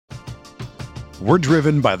We're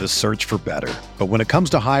driven by the search for better. But when it comes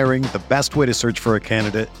to hiring, the best way to search for a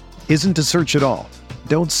candidate isn't to search at all.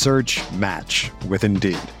 Don't search, match with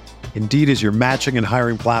Indeed. Indeed is your matching and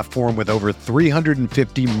hiring platform with over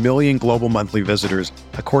 350 million global monthly visitors,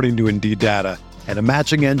 according to Indeed data, and a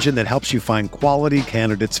matching engine that helps you find quality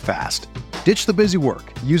candidates fast. Ditch the busy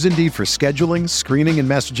work. Use Indeed for scheduling, screening, and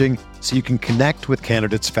messaging so you can connect with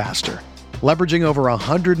candidates faster. Leveraging over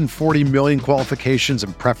 140 million qualifications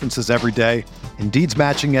and preferences every day, Indeed's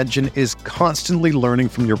matching engine is constantly learning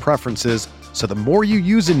from your preferences, so the more you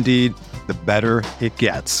use Indeed, the better it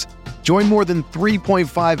gets. Join more than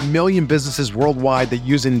 3.5 million businesses worldwide that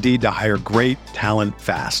use Indeed to hire great talent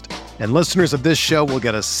fast. And listeners of this show will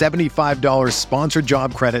get a $75 sponsored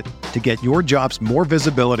job credit to get your jobs more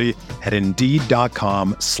visibility at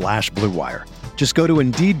Indeed.com/Blue Wire. Just go to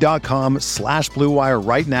Indeed.com/Blue Wire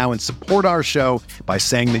right now and support our show by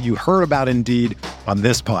saying that you heard about Indeed on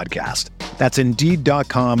this podcast. That's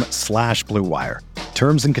Indeed.com/Blue Wire.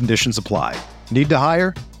 Terms and conditions apply. Need to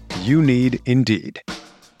hire? You need Indeed.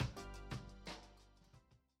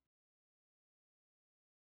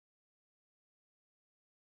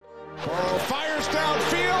 Burrow fires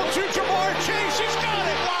downfield to Jamar Chase. He's got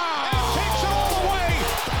it. Wow. And takes it all the way.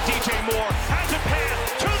 DJ Moore has a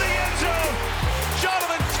pass to the end zone.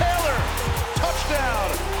 Jonathan Taylor. Touchdown.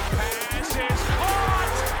 Pass is caught.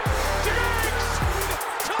 Diggs.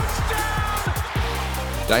 Touchdown.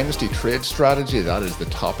 Dynasty trade strategy, that is the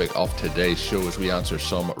topic of today's show as we answer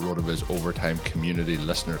some RotoViz Overtime community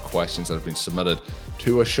listener questions that have been submitted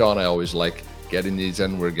to us. Sean, I always like getting these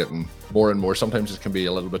in. We're getting more and more. Sometimes it can be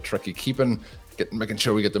a little bit tricky making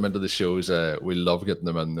sure we get them into the shows. We love getting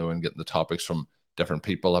them in though and getting the topics from different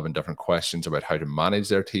people having different questions about how to manage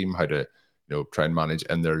their team, how to try and manage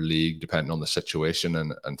in their league depending on the situation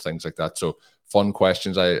and things like that. So fun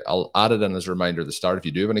questions. I'll add it in as a reminder at the start. If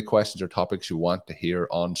you do have any questions or topics you want to hear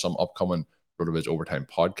on some upcoming RotoViz Overtime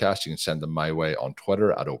podcast, you can send them my way on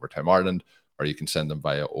Twitter at Overtime Ireland, or you can send them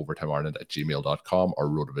via overtimeireland@gmail.com or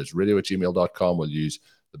rotovizradio@gmail.com. We'll use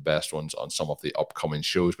the best ones on some of the upcoming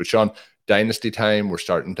shows. But Sean, Dynasty time, we're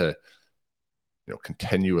starting to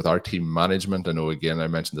continue with our team management. I know, again, I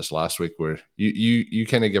mentioned this last week where you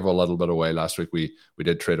kind of give a little bit away. Last week we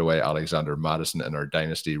did trade away Alexander Madison in our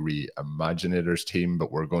Dynasty Reimaginators team,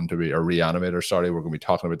 but we're going to be, or Reanimators, sorry, we're going to be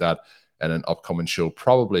talking about that in an upcoming show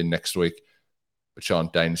probably next week. But Sean,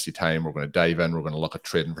 Dynasty time, we're going to dive in. We're going to look at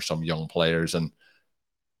trading for some young players. And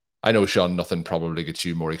I know, Sean, nothing probably gets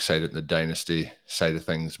you more excited in the Dynasty side of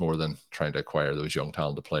things more than trying to acquire those young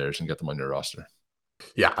talented players and get them on your roster.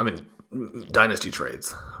 Yeah, I mean, Dynasty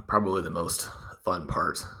trades, probably the most fun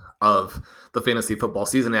part of the fantasy football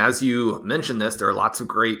season. As you mentioned this, there are lots of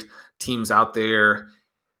great teams out there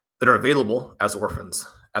that are available as orphans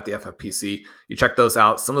at the FFPC. You check those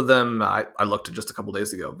out. Some of them I looked at just a couple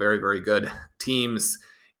days ago. Very, very good teams.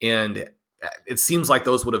 And it seems like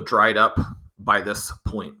those would have dried up by this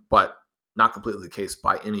point, but not completely the case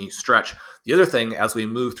by any stretch. The other thing, as we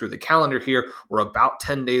move through the calendar here, we're about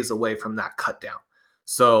 10 days away from that cut down.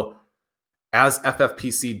 So as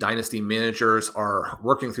FFPC Dynasty managers are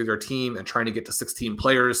working through their team and trying to get to 16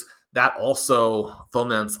 players, that also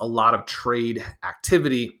foments a lot of trade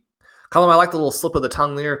activity. Colin, I like the little slip of the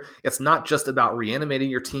tongue there. It's not just about reanimating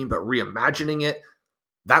your team, but reimagining it.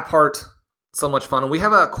 That part, so much fun. And we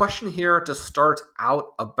have a question here to start out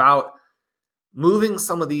about moving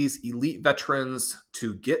some of these elite veterans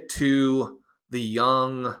to get to the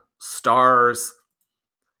young stars.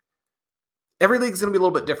 Every league is going to be a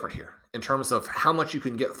little bit different here in terms of how much you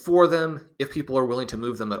can get for them, if people are willing to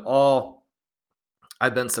move them at all.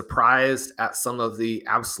 I've been surprised at some of the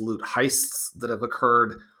absolute heists that have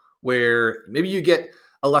occurred where maybe you get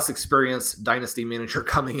a less experienced Dynasty manager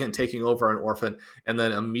coming in, taking over an orphan, and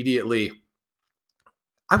then immediately,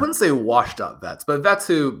 I wouldn't say washed up vets, but vets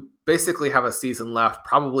who basically have a season left,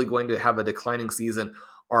 probably going to have a declining season,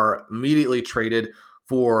 are immediately traded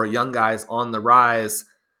for young guys on the rise.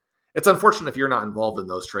 It's unfortunate if you're not involved in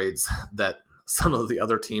those trades that some of the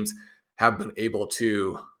other teams have been able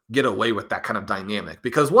to get away with that kind of dynamic.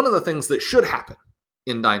 Because one of the things that should happen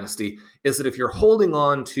in Dynasty is that if you're holding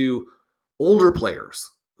on to older players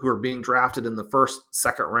who are being drafted in the first,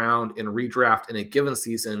 second round in redraft in a given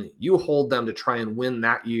season, you hold them to try and win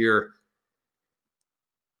that year,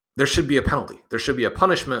 there should be a penalty. There should be a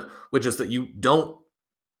punishment, which is that you don't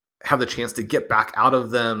have the chance to get back out of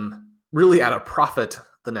them really at a profit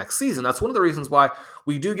the next season. That's one of the reasons why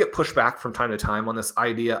we do get pushback from time to time on this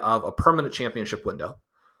idea of a permanent championship window.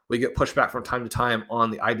 We get pushback from time to time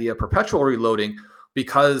on the idea of perpetual reloading,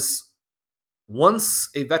 because once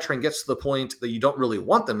a veteran gets to the point that you don't really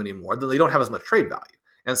want them anymore, then they don't have as much trade value.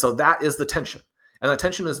 And so that is the tension. And the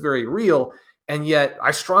tension is very real. And yet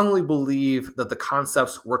I strongly believe that the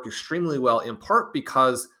concepts work extremely well, in part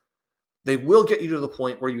because they will get you to the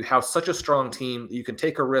point where you have such a strong team that you can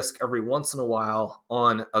take a risk every once in a while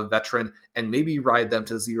on a veteran and maybe ride them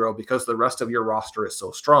to zero because the rest of your roster is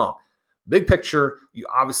so strong. Big picture, you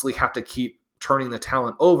obviously have to keep turning the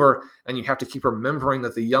talent over, and you have to keep remembering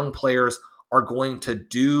that the young players are going to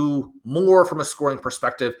do more from a scoring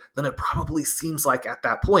perspective than it probably seems like at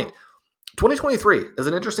that point. 2023 is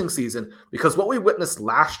an interesting season because what we witnessed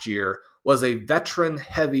last year was a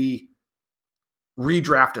veteran-heavy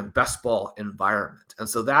redraft and best ball environment. And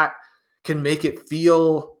so that can make it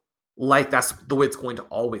feel like that's the way it's going to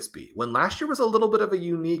always be. When last year was a little bit of a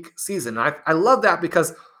unique season. I love that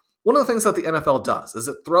because one of the things that the NFL does is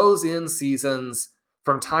it throws in seasons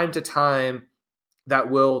from time to time that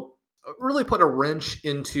will really put a wrench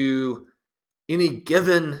into any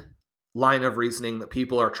given line of reasoning that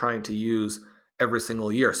people are trying to use every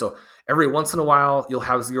single year. So every once in a while, you'll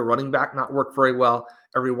have your running back not work very well.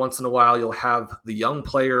 Every once in a while, you'll have the young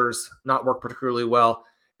players not work particularly well.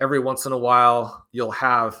 Every once in a while, you'll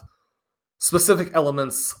have specific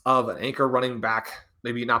elements of an anchor running back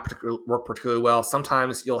maybe not work particularly well.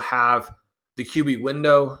 Sometimes you'll have the QB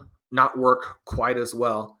window not work quite as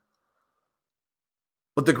well.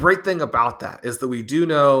 But the great thing about that is that we do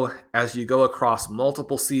know as you go across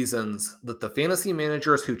multiple seasons that the fantasy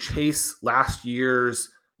managers who chase last year's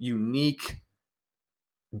unique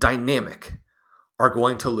dynamic are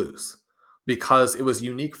going to lose because it was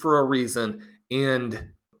unique for a reason, and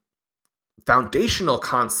foundational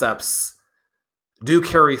concepts do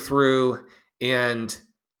carry through and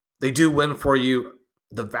they do win for you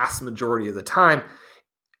the vast majority of the time.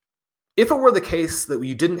 If it were the case that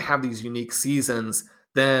you didn't have these unique seasons,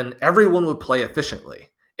 then everyone would play efficiently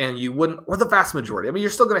and you wouldn't, or the vast majority. I mean,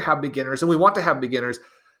 you're still going to have beginners, and we want to have beginners.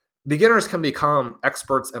 Beginners can become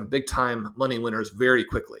experts and big time money winners very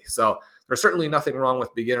quickly. So there's certainly nothing wrong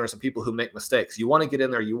with beginners and people who make mistakes. You want to get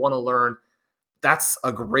in there, you want to learn. That's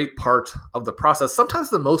a great part of the process. Sometimes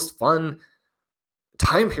the most fun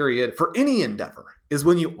time period for any endeavor is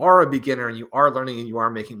when you are a beginner and you are learning and you are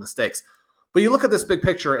making mistakes. But you look at this big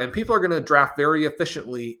picture and people are going to draft very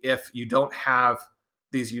efficiently if you don't have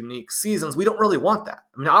these unique seasons. We don't really want that.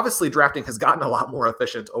 I mean, obviously drafting has gotten a lot more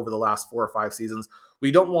efficient over the last 4 or 5 seasons.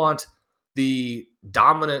 We don't want the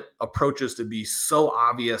dominant approaches to be so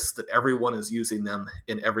obvious that everyone is using them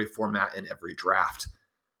in every format in every draft.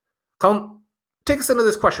 Come take us into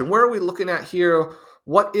this question. Where are we looking at here?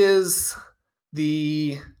 What is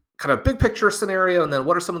the kind of big picture scenario? And then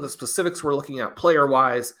what are some of the specifics we're looking at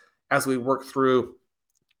player-wise as we work through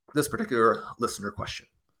this particular listener question?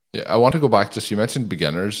 Yeah, I want to go back to, you mentioned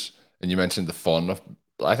beginners and you mentioned the fun of,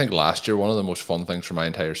 I think last year, one of the most fun things for my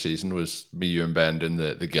entire season was me, you, and Ben in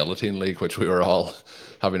the Guillotine League, which we were all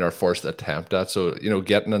having our first attempt at. So, you know,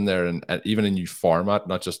 getting in there and even a new format,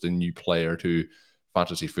 not just a new player to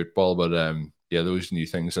fantasy football, but yeah, those new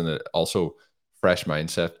things, and also fresh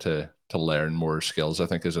mindset to learn more skills, I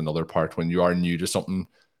think, is another part. When you are new to something,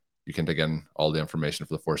 you can take in all the information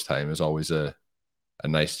for the first time is always a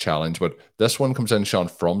nice challenge. But this one comes in, Sean,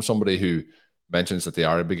 from somebody who mentions that they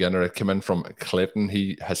are a beginner. It came in from Clayton.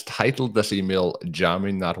 He has titled this email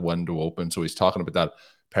 "Jamming That Window Open." So he's talking about that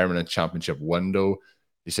permanent championship window.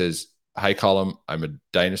 He says, "Hi, Colm. I'm a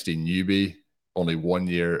dynasty newbie, only 1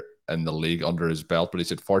 year in the league under his belt." But he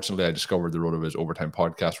said, "Fortunately, I discovered the RotoViz Overtime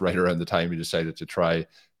podcast right around the time he decided to try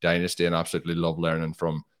dynasty, and absolutely love learning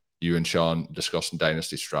from you and Sean discussing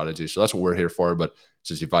dynasty strategy." So that's what we're here for. But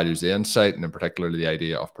says he values the insight, and in particular the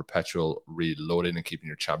idea of perpetual reloading and keeping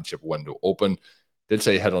your championship window open. Did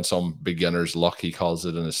say he hit on some beginner's luck, he calls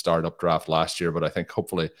it, in his startup draft last year, but I think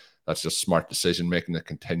hopefully that's just smart decision making that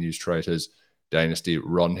continues throughout his dynasty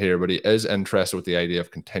run here. But he is interested with the idea of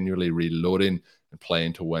continually reloading and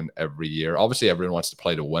playing to win every year. Obviously, everyone wants to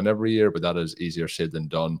play to win every year, but that is easier said than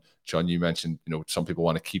done. John, you mentioned, you know, some people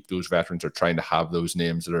want to keep those veterans or trying to have those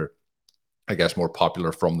names that are, I guess, more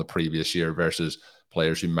popular from the previous year versus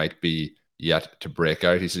players who might be yet to break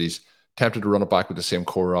out. He said he's tempted to run it back with the same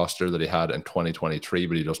core roster that he had in 2023,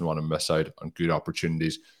 but he doesn't want to miss out on good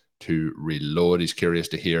opportunities to reload. He's curious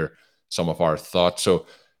to hear some of our thoughts. So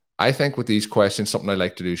I think with these questions, something I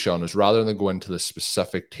like to do, Sean, is rather than go into the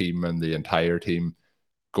specific team and the entire team,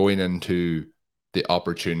 going into the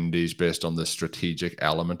opportunities based on the strategic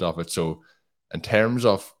element of it. So in terms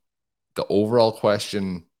of the overall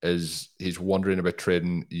question is, he's wondering about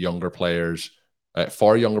trading younger players,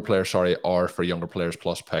 for younger players, or for younger players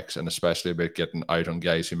plus picks, and especially about getting out on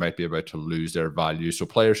guys who might be about to lose their value. So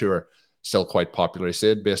players who are still quite popular. He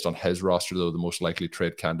said based on his roster, though, the most likely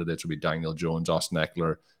trade candidates would be Daniel Jones, Austin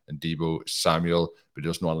Eckler, and Deebo Samuel, but he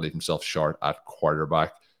doesn't want to leave himself short at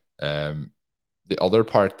quarterback. The other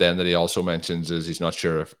part then that he also mentions is he's not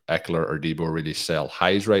sure if Eckler or Deebo really sell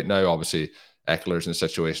highs right now. Obviously, Eckler's in a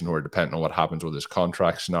situation where, depending on what happens with his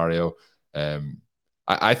contract scenario,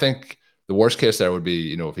 I think the worst case there would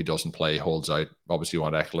be, if he doesn't play, holds out. Obviously, you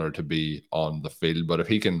want Eckler to be on the field, but if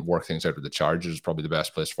he can work things out with the Chargers, it's probably the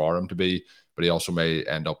best place for him to be. But he also may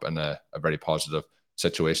end up in a very positive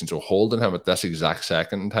situation. So holding him at this exact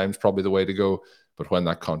second in time is probably the way to go. But when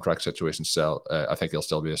that contract situation I think he'll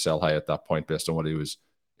still be a sell high at that point based on what he was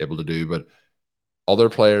able to do. But other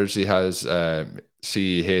players he has,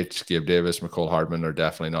 CEH, Gabe Davis, McCole Hardman are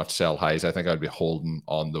definitely not sell highs. I think I'd be holding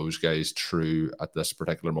on those guys true at this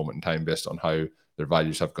particular moment in time based on how their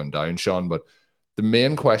values have gone down, Sean. But the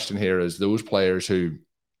main question here is those players who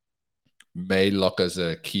may look as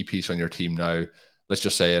a key piece on your team now, let's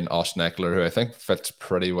just say an Austin Eckler, who I think fits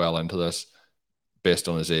pretty well into this based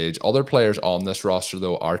on his age. Other players on this roster,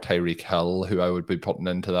 though, are Tyreek Hill, who I would be putting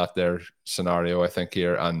into that there scenario, I think,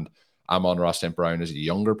 here. And Amon-Ra St. Brown is a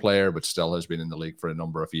younger player, but still has been in the league for a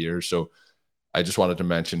number of years. So I just wanted to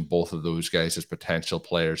mention both of those guys as potential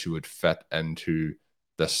players who would fit into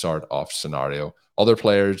this sort of scenario. Other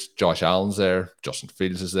players, Josh Allen's there, Justin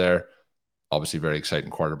Fields is there. Obviously very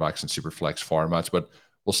exciting quarterbacks in super flex formats, but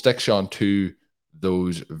we'll stick, Sean, to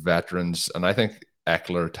those veterans. And I think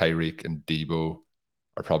Eckler, Tyreek, and Deebo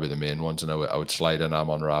are probably the main ones. And I would slide in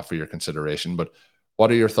Amon-Ra for your consideration. But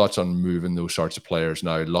what are your thoughts on moving those sorts of players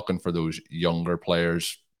now, looking for those younger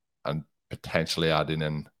players and potentially adding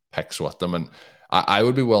in picks with them? And I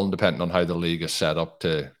would be willing, depending on how the league is set up,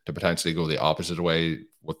 to potentially go the opposite way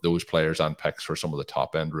with those players and picks for some of the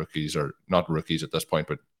top end rookies, or not rookies at this point,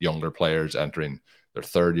 but younger players entering their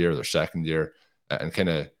third year, their second year, and kind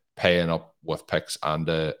of paying up with picks and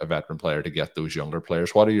a veteran player to get those younger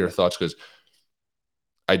players. What are your thoughts? Because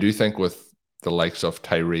I do think with the likes of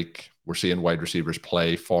Tyreek, we're seeing wide receivers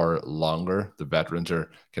play for longer. The veterans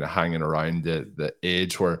are kind of hanging around. The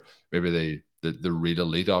age where maybe the real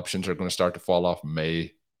elite options are going to start to fall off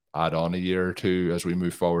may add on a year or two as we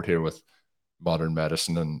move forward here with modern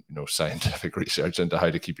medicine and scientific research into how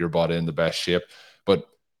to keep your body in the best shape. But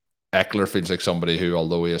Eckler feels like somebody who,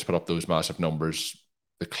 although he has put up those massive numbers,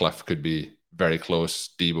 the cliff could be very close.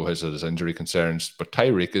 Deebo has his injury concerns, but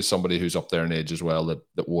Tyreek is somebody who's up there in age as well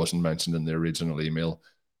that wasn't mentioned in the original email.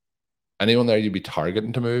 Anyone there you'd be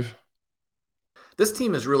targeting to move? This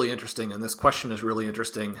team is really interesting, and this question is really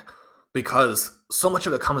interesting because so much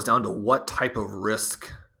of it comes down to what type of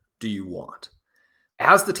risk do you want?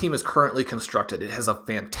 As the team is currently constructed, it has a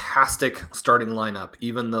fantastic starting lineup,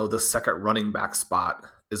 even though the second running back spot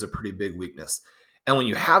is a pretty big weakness. And when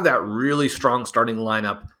you have that really strong starting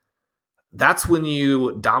lineup, that's when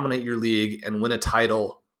you dominate your league and win a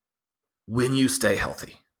title when you stay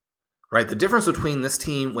healthy, right? The difference between this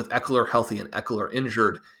team with Eckler healthy and Eckler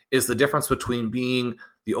injured is the difference between being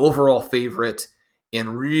the overall favorite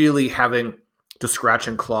and really having to scratch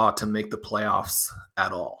and claw to make the playoffs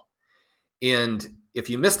at all. And if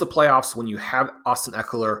you miss the playoffs when you have Austin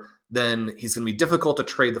Eckler, then he's going to be difficult to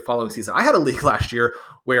trade the following season. I had a league last year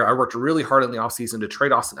where I worked really hard in the offseason to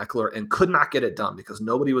trade Austin Eckler and could not get it done because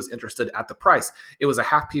nobody was interested at the price. It was a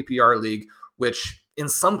half PPR league, which in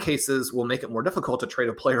some cases will make it more difficult to trade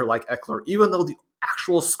a player like Eckler, even though the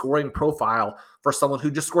actual scoring profile for someone who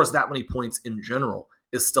just scores that many points in general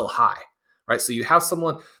is still high, right? So you have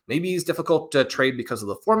someone, maybe he's difficult to trade because of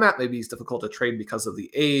the format, maybe he's difficult to trade because of the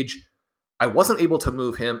age. I wasn't able to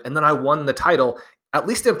move him, and then I won the title, at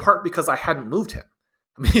least in part because I hadn't moved him.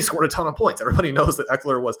 I mean, he scored a ton of points. Everybody knows that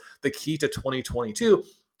Eckler was the key to 2022.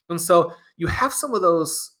 And so you have some of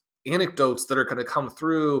those anecdotes that are going to come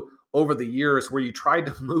through over the years where you tried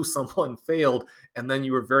to move someone, failed, and then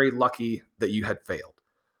you were very lucky that you had failed.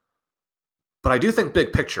 But I do think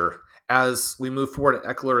big picture, as we move forward, and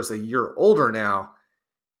Eckler is a year older now,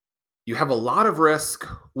 you have a lot of risk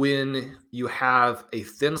when you have a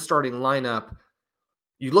thin starting lineup.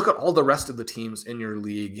 You look at all the rest of the teams in your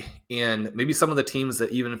league, and maybe some of the teams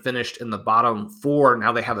that even finished in the bottom four,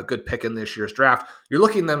 now they have a good pick in this year's draft. You're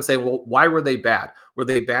looking at them and saying, well, why were they bad? Were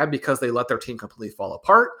they bad because they let their team completely fall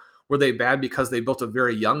apart? Were they bad because they built a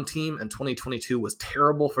very young team and 2022 was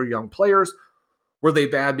terrible for young players? Were they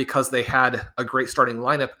bad because they had a great starting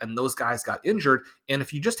lineup and those guys got injured? And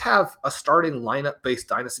if you just have a starting lineup-based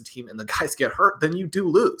dynasty team and the guys get hurt, then you do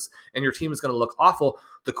lose, and your team is going to look awful.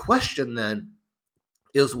 The question then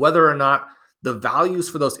is whether or not the values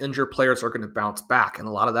for those injured players are going to bounce back, and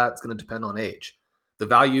a lot of that is going to depend on age. The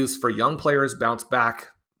values for young players bounce back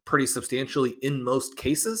pretty substantially in most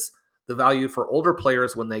cases. The value for older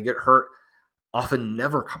players when they get hurt often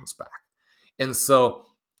never comes back. And so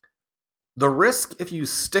The risk, if you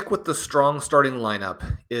stick with the strong starting lineup,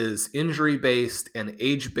 is injury-based and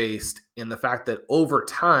age-based in the fact that over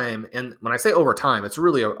time, and when I say over time, it's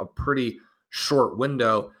really a pretty short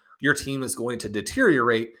window, your team is going to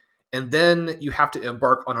deteriorate, and then you have to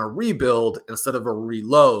embark on a rebuild instead of a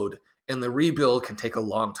reload, and the rebuild can take a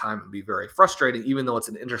long time and be very frustrating, even though it's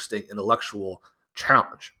an interesting intellectual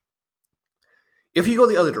challenge. If you go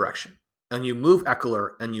the other direction and you move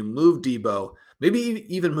Eckler and you move Debo, maybe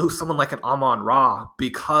even move someone like an Amon-Ra,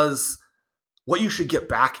 because what you should get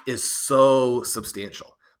back is so substantial.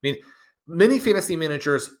 I mean, many fantasy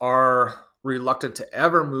managers are reluctant to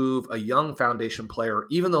ever move a young foundation player,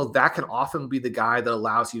 even though that can often be the guy that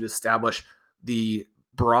allows you to establish the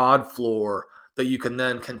broad floor that you can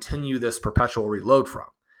then continue this perpetual reload from.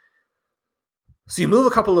 So you move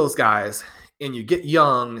a couple of those guys and you get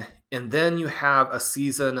young, and then you have a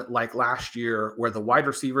season like last year where the wide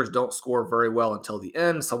receivers don't score very well until the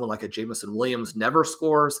end. Someone like a Jameson Williams never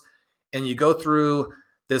scores. And you go through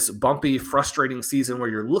this bumpy, frustrating season where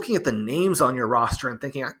you're looking at the names on your roster and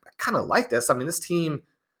thinking, I kind of like this. I mean, this team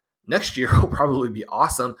next year will probably be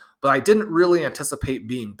awesome, but I didn't really anticipate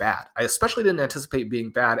being bad. I especially didn't anticipate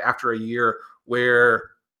being bad after a year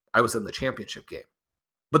where I was in the championship game.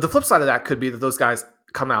 But the flip side of that could be that those guys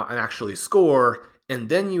come out and actually score, and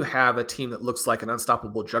then you have a team that looks like an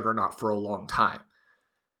unstoppable juggernaut for a long time.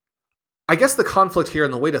 I guess the conflict here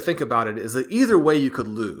and the way to think about it is that either way you could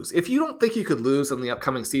lose. If you don't think you could lose in the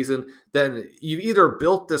upcoming season, then you've either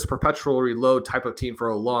built this perpetual reload type of team for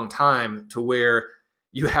a long time to where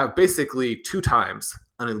you have basically 2 times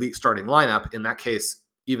an elite starting lineup. In that case,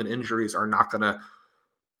 even injuries are not going to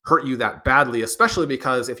hurt you that badly, especially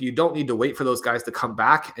because if you don't need to wait for those guys to come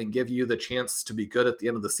back and give you the chance to be good at the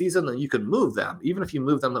end of the season, then you can move them. Even if you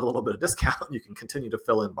move them at a little bit of discount, you can continue to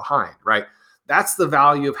fill in behind, right? That's the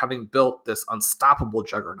value of having built this unstoppable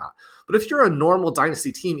juggernaut. But if you're a normal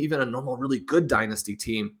dynasty team, even a normal, really good dynasty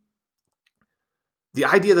team, the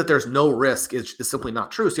idea that there's no risk is simply not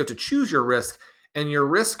true. So you have to choose your risk, and your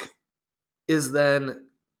risk is then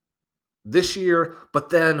this year,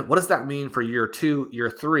 but then what does that mean for year 2,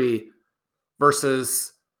 year 3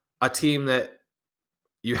 versus a team that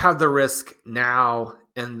you have the risk now,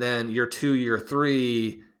 and then year 2, year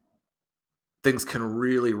 3, things can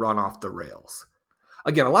really run off the rails.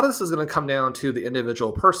 Again, a lot of this is going to come down to the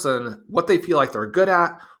individual person, what they feel like they're good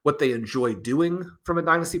at, what they enjoy doing from a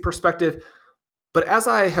dynasty perspective. But as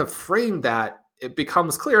I have framed that, it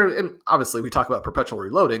becomes clear, and obviously we talk about perpetual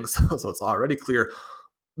reloading, so it's already clear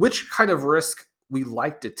which kind of risk we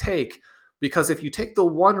like to take, because if you take the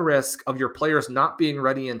one risk of your players not being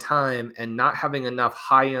ready in time and not having enough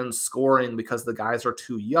high-end scoring because the guys are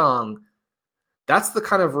too young, that's the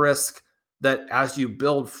kind of risk that as you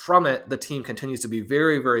build from it, the team continues to be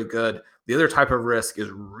very, very good. The other type of risk is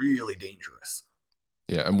really dangerous.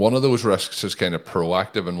 Yeah, and one of those risks is kind of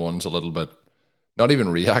proactive and one's a little bit not even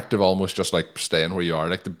reactive, almost just like staying where you are.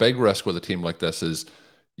 Like the big risk with a team like this is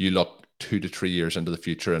you look 2 to 3 years into the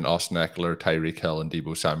future and Austin Eckler, Tyreek Hill, and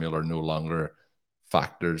Debo Samuel are no longer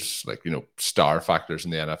factors, like, star factors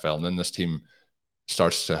in the NFL. And then this team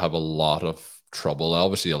starts to have a lot of trouble.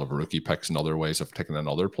 Obviously, you'll have rookie picks and other ways of taking in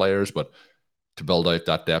other players, but to build out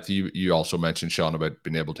that depth, you also mentioned, Sean, about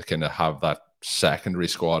being able to kind of have that secondary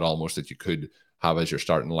squad almost that you could have as your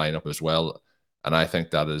starting lineup as well. And I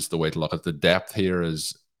think that is the way to look at the depth here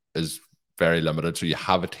is very limited. So you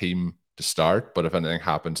have a team to start, but if anything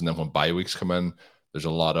happens, and then when bye weeks come in, there's a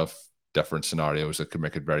lot of different scenarios that could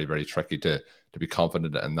make it very, very tricky to be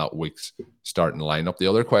confident in that week's starting lineup. The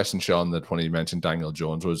other question, Sean, that when he mentioned Daniel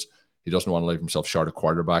Jones was he doesn't want to leave himself short of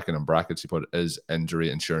quarterback, and in brackets he put is injury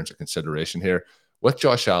insurance a consideration here. With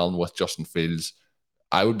Josh Allen, with Justin Fields,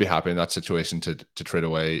 I would be happy in that situation to trade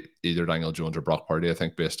away either Daniel Jones or Brock Purdy. I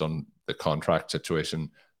think based on the contract situation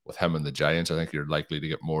with him and the Giants, I think you're likely to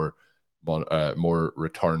get more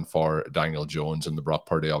return for Daniel Jones and the Brock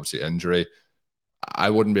Purdy, obviously, injury. I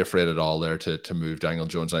wouldn't be afraid at all there to move Daniel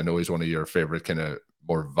Jones. I know he's one of your favorite kind of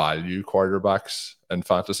more value quarterbacks in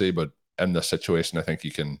fantasy, but in this situation, I think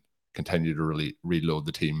you can continue to really reload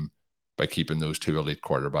the team by keeping those 2 elite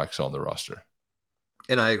quarterbacks on the roster.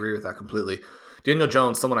 And I agree with that completely. Daniel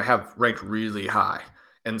Jones, someone I have ranked really high.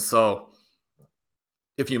 And so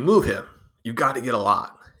if you move him, you got to get a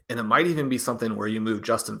lot. And it might even be something where you move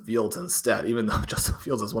Justin Fields instead, even though Justin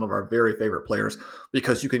Fields is one of our very favorite players,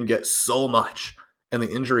 because you can get so much and the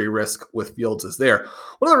injury risk with Fields is there.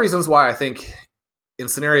 One of the reasons why I think in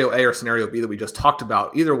scenario A or scenario B that we just talked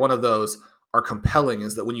about, either one of those are compelling,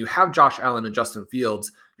 is that when you have Josh Allen and Justin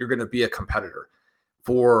Fields, you're going to be a competitor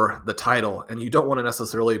for the title, and you don't want to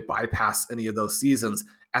necessarily bypass any of those seasons.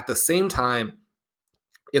 At the same time,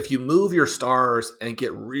 if you move your stars and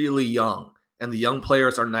get really young, and the young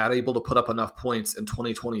players are not able to put up enough points in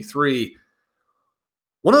 2023,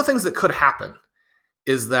 one of the things that could happen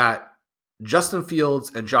is that Justin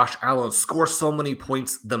Fields and Josh Allen score so many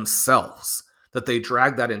points themselves that they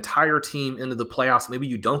drag that entire team into the playoffs. Maybe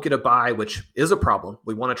you don't get a bye, which is a problem.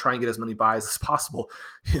 We want to try and get as many byes as possible.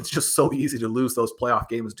 It's just so easy to lose those playoff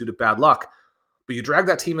games due to bad luck. But you drag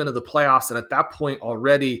that team into the playoffs, and at that point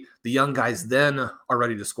already, the young guys then are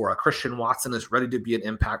ready to score. A Christian Watson is ready to be an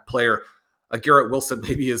impact player. A Garrett Wilson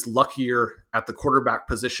maybe is luckier at the quarterback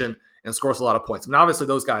position and scores a lot of points. And obviously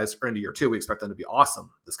those guys are into year two. We expect them to be awesome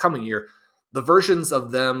this coming year. The versions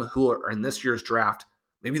of them who are in this year's draft,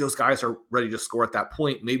 maybe those guys are ready to score at that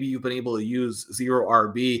point. Maybe you've been able to use zero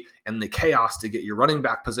RB and the chaos to get your running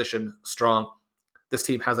back position strong. This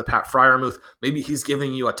team has a Pat Freiermuth. Maybe he's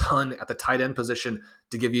giving you a ton at the tight end position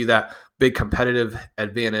to give you that big competitive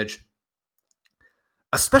advantage.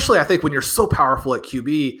 Especially, I think, when you're so powerful at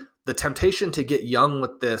QB, the temptation to get young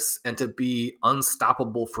with this and to be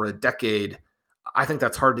unstoppable for a decade, I think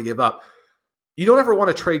that's hard to give up. You don't ever want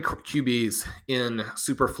to trade QBs in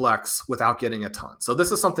Superflex without getting a ton. So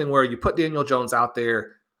this is something where you put Daniel Jones out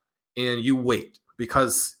there and you wait,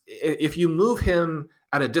 because if you move him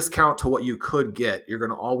at a discount to what you could get, you're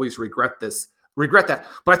going to always regret that.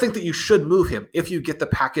 But I think that you should move him if you get the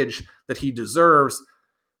package that he deserves.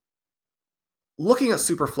 Looking at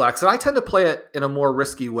Superflex, and I tend to play it in a more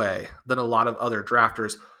risky way than a lot of other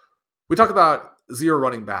drafters. We talk about zero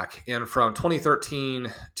running back, and from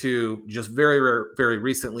 2013 to just very, very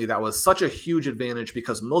recently, that was such a huge advantage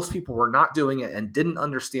because most people were not doing it and didn't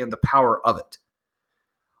understand the power of it.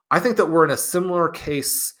 I think that we're in a similar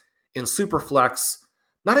case in Superflex,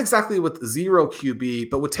 not exactly with zero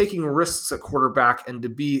QB, but with taking risks at quarterback and to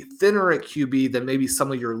be thinner at QB than maybe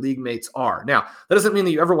some of your league mates are. Now, that doesn't mean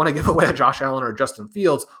that you ever want to give away a Josh Allen or Justin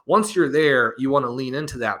Fields. Once you're there, you want to lean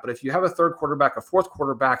into that. But if you have a third quarterback, a fourth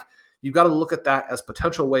quarterback, you've got to look at that as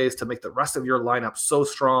potential ways to make the rest of your lineup so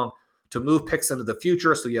strong to move picks into the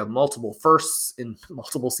future so you have multiple firsts in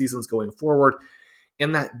multiple seasons going forward.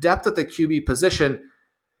 And that depth at the QB position,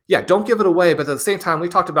 yeah, don't give it away. But at the same time, we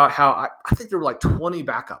talked about how I think there were like 20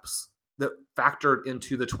 backups that factored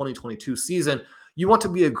into the 2022 season. You want to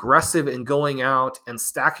be aggressive in going out and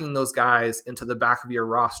stacking those guys into the back of your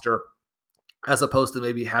roster, as opposed to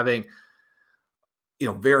maybe having,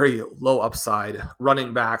 very low upside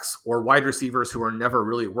running backs or wide receivers who are never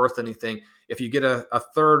really worth anything. If you get a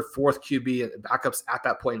third, fourth QB and backups at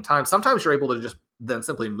that point in time, sometimes you're able to just then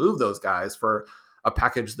simply move those guys for a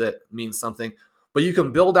package that means something. But you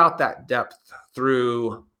can build out that depth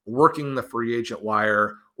through working the free agent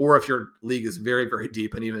wire, or if your league is very, very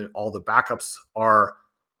deep and even all the backups are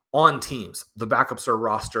on teams, the backups are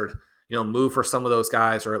rostered, move for some of those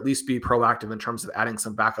guys, or at least be proactive in terms of adding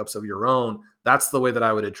some backups of your own. That's the way that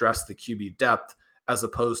I would address the QB depth, as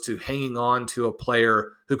opposed to hanging on to a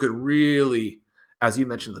player who could really, as you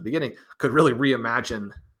mentioned at the beginning, could really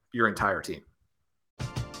reimagine your entire team.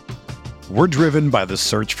 We're driven by the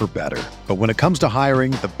search for better. But when it comes to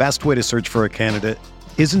hiring, the best way to search for a candidate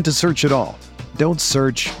isn't to search at all. Don't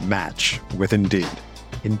search, match with Indeed.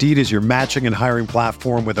 Indeed is your matching and hiring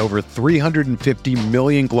platform with over 350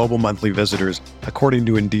 million global monthly visitors, according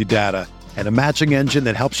to Indeed data, and a matching engine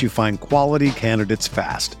that helps you find quality candidates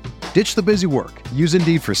fast. Ditch the busy work. Use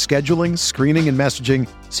Indeed for scheduling, screening, and messaging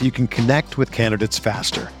so you can connect with candidates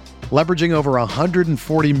faster. Leveraging over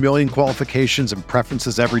 140 million qualifications and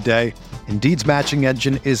preferences every day, Indeed's matching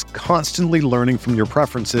engine is constantly learning from your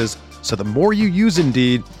preferences, so the more you use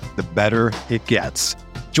Indeed, the better it gets.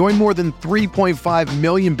 Join more than 3.5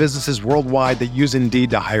 million businesses worldwide that use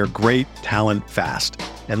Indeed to hire great talent fast.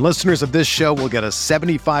 And listeners of this show will get a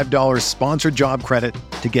 $75 sponsored job credit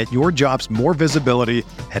to get your jobs more visibility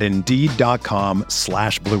at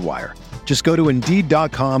Indeed.com/Blue Wire. Just go to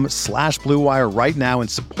Indeed.com/Blue Wire right now and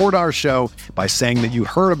support our show by saying that you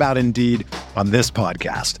heard about Indeed on this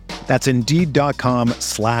podcast. That's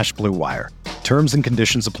Indeed.com/Blue Wire. Terms and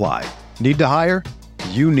conditions apply. Need to hire?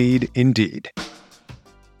 You need Indeed.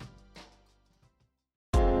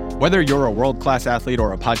 Whether you're a world-class athlete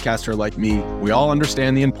or a podcaster like me, we all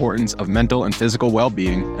understand the importance of mental and physical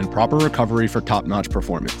well-being and proper recovery for top-notch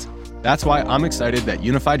performance. That's why I'm excited that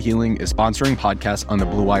Unified Healing is sponsoring podcasts on the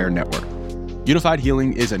Blue Wire Network. Unified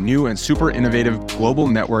Healing is a new and super innovative global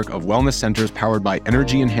network of wellness centers powered by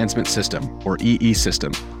Energy Enhancement System, or EE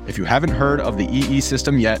System. If you haven't heard of the EE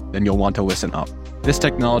System yet, then you'll want to listen up. This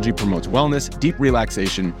technology promotes wellness, deep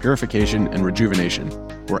relaxation, purification, and rejuvenation.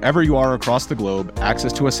 Wherever you are across the globe,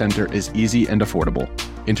 access to a center is easy and affordable.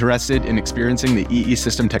 Interested in experiencing the EE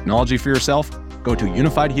System technology for yourself? Go to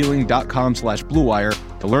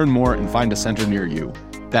unifiedhealing.com/bluewire to learn more and find a center near you.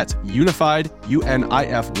 That's unified,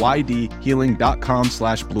 UNIFYD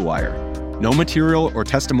healing.com/bluewire. No material or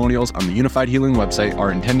testimonials on the Unified Healing website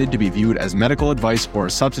are intended to be viewed as medical advice or a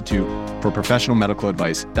substitute for professional medical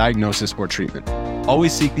advice, diagnosis, or treatment.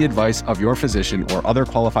 Always seek the advice of your physician or other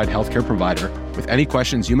qualified healthcare provider with any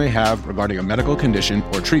questions you may have regarding a medical condition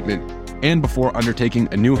or treatment and before undertaking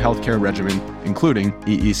a new healthcare regimen, including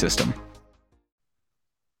EE system.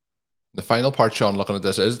 The final part, Sean, looking at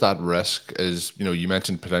this is that risk is, you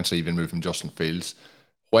mentioned potentially even moving Justin Fields.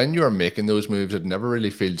 When you're making those moves, it never really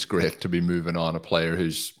feels great to be moving on a player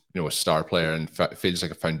who's, a star player and feels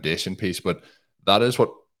like a foundation piece. But that is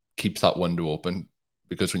what keeps that window open,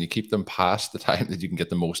 because when you keep them past the time that you can get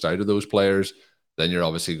the most out of those players, then you're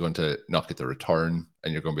obviously going to not get the return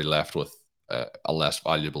and you're going to be left with a less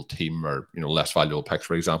valuable team or, less valuable picks,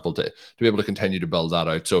 for example, to be able to continue to build that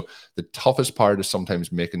out. So the toughest part is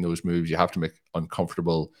sometimes making those moves. You have to make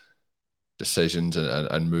uncomfortable decisions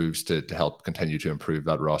and moves to help continue to improve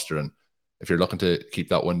that roster. And if you're looking to keep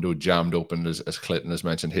that window jammed open, as Clayton has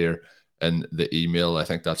mentioned here in the email, I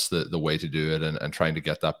think that's the way to do it, and trying to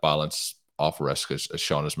get that balance off risk, as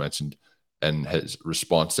Sean has mentioned in his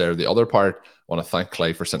response there. The other part, I want to thank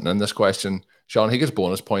Clay for sending in this question. Sean, he gets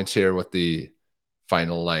bonus points here with the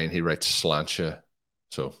final line. He writes slancha,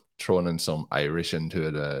 so throwing in some Irish into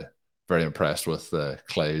it. Very impressed with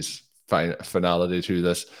Clay's finality to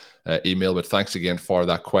this email, but thanks again for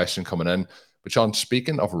that question coming in. But Sean,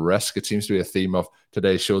 speaking of risk, it seems to be a theme of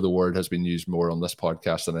today's show. The word has been used more on this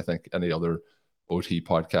podcast than I think any other OT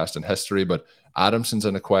podcast in history. But Adamson's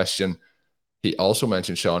in a question. He also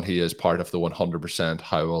mentioned, Sean, he is part of the 100%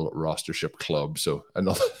 Howell rostership club. So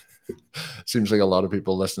another seems like a lot of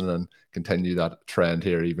people listening and continue that trend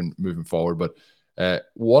here, even moving forward. But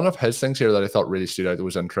one of his things here that I thought really stood out that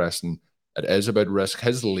was interesting, it is about risk.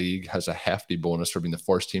 His league has a hefty bonus for being the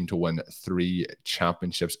first team to win 3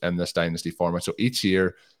 championships in this dynasty format. So each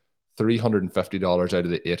year, $350 out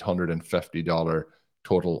of the $850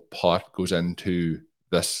 total pot goes into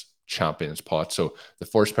this champions pot. So the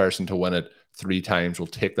first person to win it 3 times will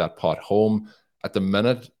take that pot home. At the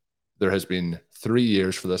minute, there has been 3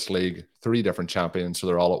 years for this league, 3 different champions, so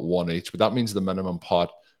they're all at 1 each. But that means the minimum pot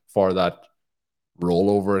for that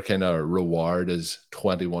rollover kind of reward is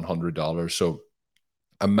 $2,100. So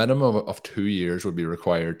a minimum of 2 years would be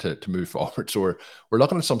required to move forward. So we're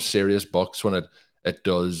looking at some serious bucks when it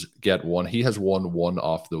does get one. He has won 1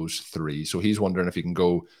 off those 3. So he's wondering if he can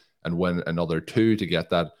go and win another 2 to get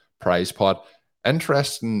that prize pot.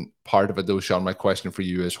 Interesting part of it though, Sean, my question for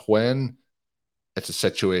you is, when it's a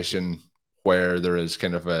situation where there is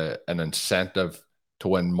kind of an incentive to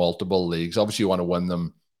win multiple leagues, obviously you want to win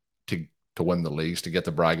them to win the leagues, to get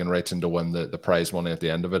the bragging rights and to win the prize money at the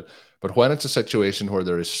end of it. But when it's a situation where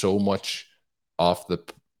there is so much off the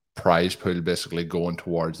prize pool basically going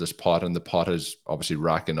towards this pot, and the pot is obviously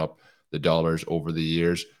racking up the dollars over the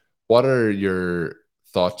years, what are your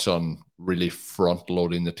thoughts on really front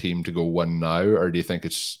loading the team to go win now? Or do you think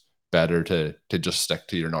it's better to just stick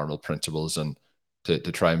to your normal principles and to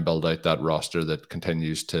try and build out that roster that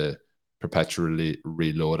continues to perpetually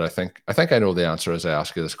reload? I think I know the answer as I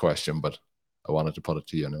ask you this question, but I wanted to put it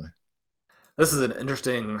to you anyway. This is an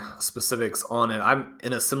interesting specifics on it. I'm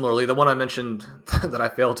in a similar league. The one I mentioned that I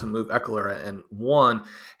failed to move Eckler, and one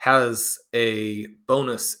has a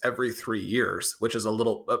bonus every 3 years, which is a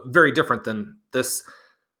little very different than this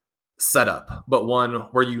setup, but one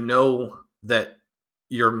where that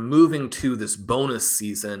you're moving to this bonus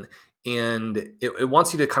season, and it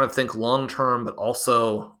wants you to kind of think long-term, but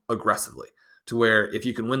also aggressively, to where if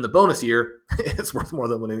you can win the bonus year, it's worth more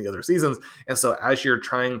than winning the other seasons. And so as you're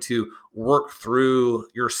trying to work through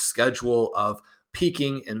your schedule of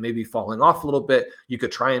peaking and maybe falling off a little bit, you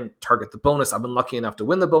could try and target the bonus. I've been lucky enough to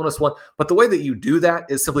win the bonus one, but the way that you do that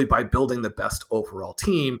is simply by building the best overall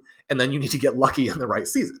team. And then you need to get lucky in the right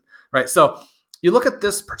season, right? So you look at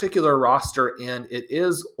this particular roster, and it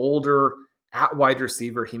is older at wide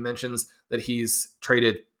receiver. He mentions that he's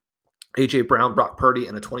traded A.J. Brown, Brock Purdy,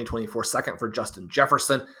 and a 2024 second for Justin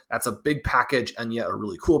Jefferson. That's a big package, and yet a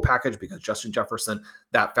really cool package, because Justin Jefferson,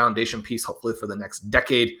 that foundation piece, hopefully for the next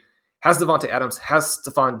decade, has Devontae Adams, has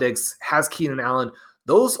Stephon Diggs, has Keenan Allen.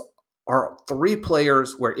 Those are 3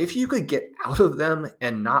 players where if you could get out of them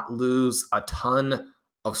and not lose a ton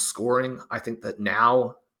of scoring, I think that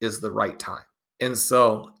now is the right time. And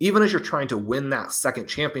so even as you're trying to win that second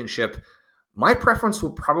championship, my preference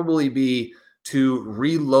would probably be to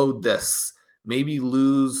reload this, maybe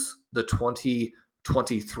lose the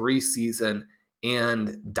 2023 season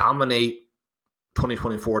and dominate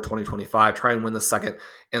 2024, 2025, try and win the second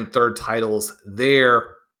and third titles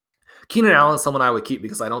there. Keenan Allen is someone I would keep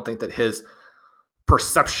because I don't think that his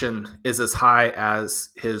perception is as high as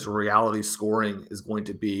his reality scoring is going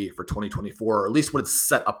to be for 2024, or at least what it's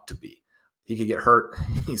set up to be. He could get hurt.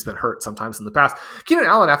 He's been hurt sometimes in the past. Keenan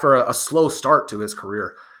Allen, after a slow start to his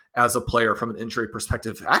career as a player from an injury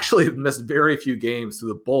perspective, actually missed very few games through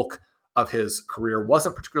the bulk of his career.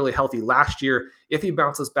 Wasn't particularly healthy last year. If he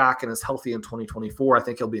bounces back and is healthy in 2024, I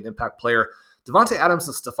think he'll be an impact player. Davante Adams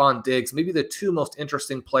and Stephon Diggs, maybe the two most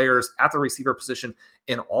interesting players at the receiver position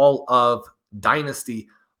in all of Dynasty,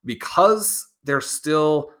 because they're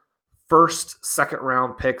still first, second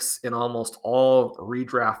round picks in almost all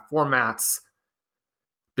redraft formats.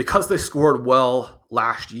 Because they scored well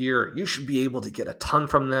last year, you should be able to get a ton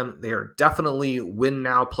from them. They are definitely win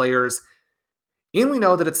now players. And we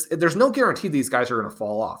know that there's no guarantee these guys are going to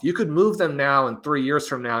fall off. You could move them now, and 3 years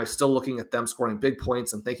from now, you're still looking at them scoring big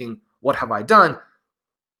points and thinking, what have I done?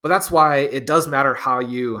 But that's why it does matter how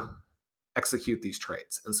you execute these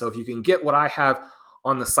trades. And so if you can get what I have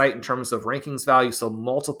on the site in terms of rankings value, so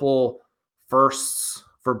multiple firsts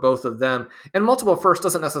for both of them, and multiple firsts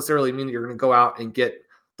doesn't necessarily mean that you're going to go out and get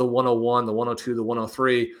the 101, the 102, the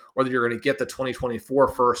 103, or that you're going to get the 2024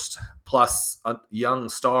 first plus a young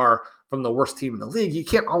star from the worst team in the league. You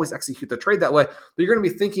can't always execute the trade that way, but you're going to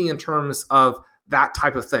be thinking in terms of that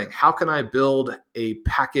type of thing. How can I build a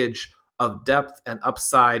package of depth and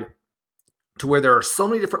upside to where there are so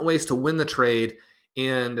many different ways to win the trade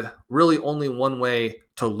and really only one way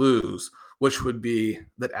to lose, which would be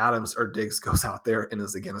that Adams or Diggs goes out there and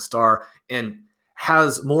is again a star and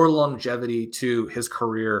has more longevity to his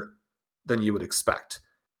career than you would expect.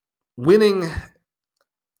 Winning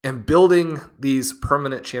and building these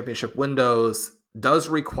permanent championship windows does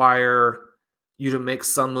require you to make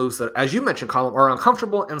some moves that, as you mentioned, Colin, are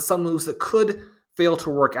uncomfortable, and some moves that could fail to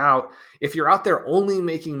work out. If you're out there only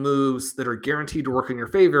making moves that are guaranteed to work in your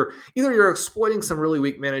favor, either you're exploiting some really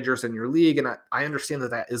weak managers in your league, and I understand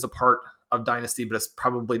that is a part of Dynasty, but it's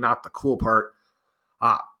probably not the cool part.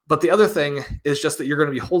 But the other thing is just that you're going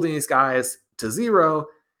to be holding these guys to zero.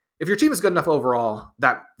 If your team is good enough overall,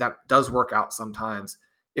 that does work out sometimes.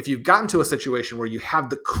 If you've gotten to a situation where you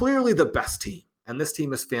have clearly the best team, and this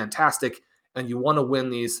team is fantastic, and you want to win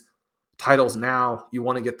these titles now, you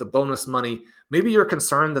want to get the bonus money, maybe you're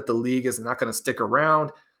concerned that the league is not going to stick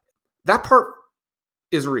around. That part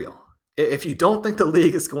is real. If you don't think the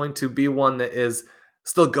league is going to be one that is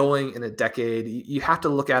still going in a decade, you have to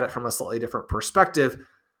look at it from a slightly different perspective.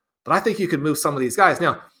 But I think you could move some of these guys.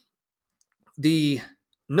 Now, the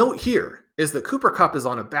note here is that Cooper Kupp is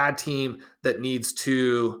on a bad team that needs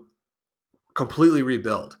to completely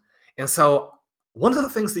rebuild. And so one of the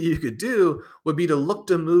things that you could do would be to look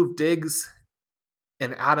to move Diggs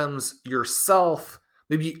and Adams yourself,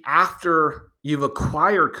 maybe after you've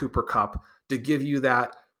acquired Cooper Kupp, to give you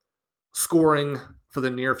that scoring for the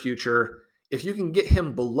near future. If you can get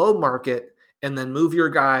him below market and then move your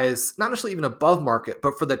guys, not necessarily even above market,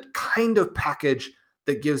 but for the kind of package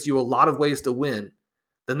that gives you a lot of ways to win,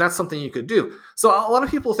 then that's something you could do. So a lot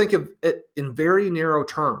of people think of it in very narrow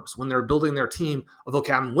terms when they're building their team of,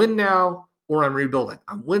 okay, I'm win now or I'm rebuilding.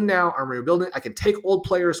 I'm win now, I'm rebuilding. I can take old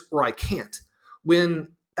players or I can't. When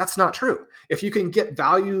that's not true. If you can get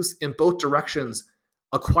values in both directions,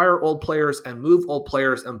 acquire old players and move old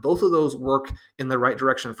players, and both of those work in the right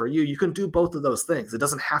direction for you, you can do both of those things. It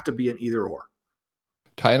doesn't have to be an either or.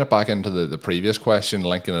 Tying it back into the previous question,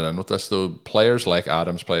 linking it in with this, though, players like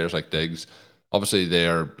Adams, players like Diggs, obviously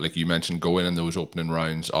they're, like you mentioned, going in those opening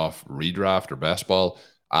rounds off redraft or best ball.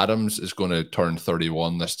 Adams is going to turn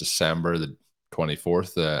 31 this December, the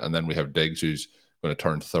 24th, and then we have Diggs, who's going to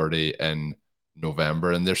turn 30 in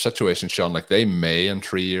November. And their situation, Sean, like they may in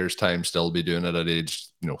 3 years' time still be doing it at age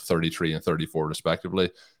 33 and 34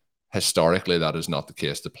 respectively. Historically, that is not the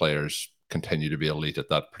case. The players continue to be elite at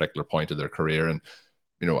that particular point of their career. And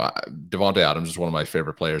Davante Adams is one of my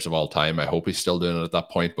favorite players of all time. I hope he's still doing it at that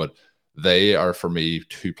point, but they are, for me,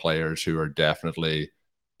 two players who are definitely,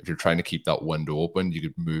 if you're trying to keep that window open, you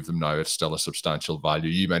could move them now. It's still a substantial value.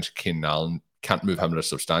 You mentioned Keenan Allen, can't move him at a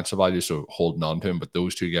substantial value, so holding on to him. But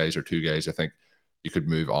those two guys are two guys I think you could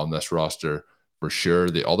move on this roster for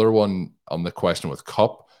sure. The other one on the question with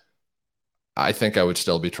Kupp, I think I would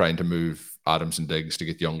still be trying to move Adams and Diggs to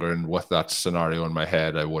get younger. And with that scenario in my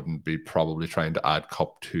head, I wouldn't be probably trying to add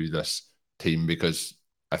Kupp to this team, because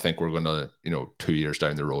I think we're going to, 2 years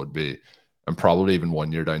down the road be, and probably even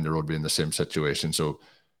 1 year down the road be in the same situation. So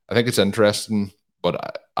I think it's interesting,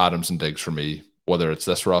 but Adams and Diggs for me, whether it's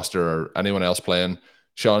this roster or anyone else playing.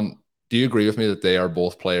 Sean, do you agree with me that they are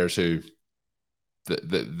both players who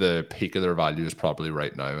the peak of their value is probably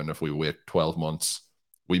right now. And if we wait 12 months,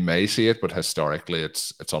 we may see it, but historically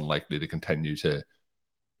it's unlikely to continue to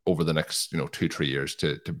over the next 2-3 years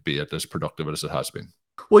to be as productive as it has been.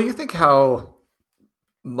 Well, you think how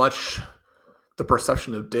much the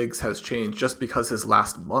perception of Diggs has changed just because his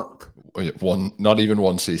last month. Not even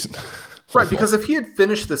one season. Right, because if he had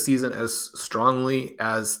finished the season as strongly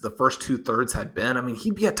as the first 2/3 had been, I mean,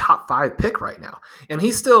 he'd be a top 5 pick right now. And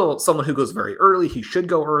he's still someone who goes very early. He should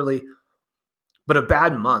go early. But a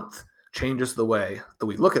bad month changes the way that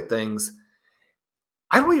we look at things.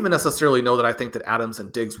 I don't even necessarily know that I think that Adams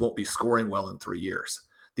and Diggs won't be scoring well in 3 years.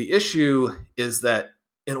 The issue is that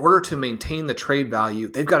in order to maintain the trade value,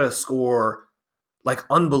 they've got to score like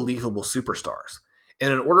unbelievable superstars.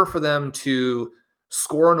 And in order for them to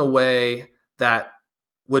score in a way that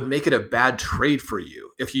would make it a bad trade for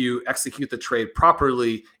you, if you execute the trade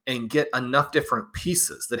properly and get enough different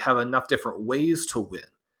pieces that have enough different ways to win.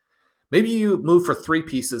 Maybe you move for 3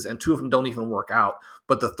 pieces and 2 of them don't even work out,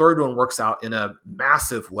 but the third one works out in a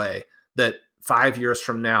massive way that 5 years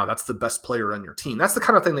from now, that's the best player on your team. That's the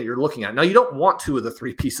kind of thing that you're looking at. Now, you don't want 2 of the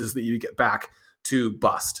 3 pieces that you get back to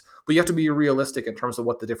bust, but you have to be realistic in terms of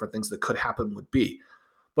what the different things that could happen would be.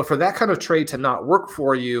 But for that kind of trade to not work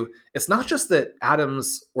for you, it's not just that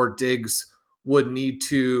Adams or Diggs would need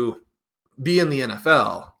to be in the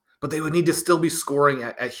NFL, but they would need to still be scoring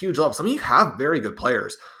at huge levels. I mean, you have very good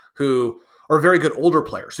players who are very good older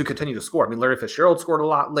players who continue to score. I mean, Larry Fitzgerald scored a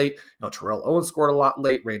lot late. Terrell Owens scored a lot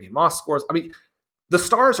late. Randy Moss scores. I mean, the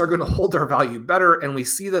stars are going to hold their value better. And we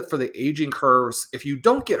see that for the aging curves, if you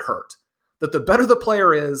don't get hurt, that the better the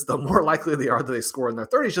player is, the more likely they are that they score in their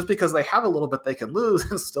 30s, just because they have a little bit they can lose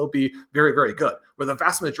and still be very, very good. Where the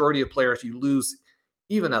vast majority of players, you lose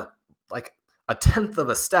even a tenth of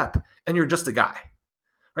a step and you're just a guy.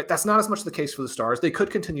 Right? That's not as much the case for the stars. They could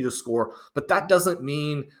continue to score, but that doesn't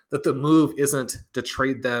mean that the move isn't to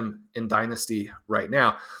trade them in Dynasty right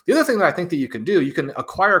now. The other thing that I think that you can do, you can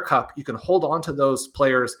acquire Kupp, you can hold on to those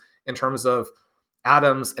players in terms of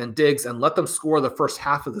Adams and Diggs and let them score the first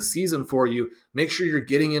half of the season for you. Make sure you're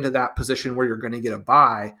getting into that position where you're going to get a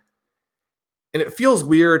bye. And it feels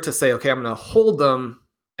weird to say, okay, I'm going to hold them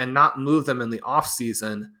and not move them in the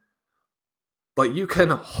offseason. But you can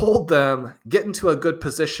hold them, get into a good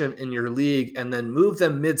position in your league, and then move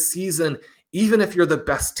them mid-season, even if you're the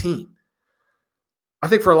best team. I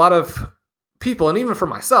think for a lot of people, and even for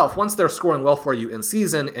myself, once they're scoring well for you in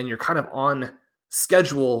season and you're kind of on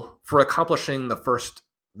schedule for accomplishing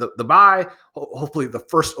the bye, hopefully the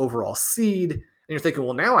first overall seed, and you're thinking,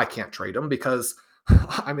 well, now I can't trade them because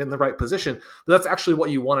I'm in the right position. But that's actually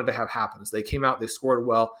what you wanted to have happen. They came out, they scored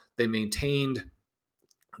well, they maintained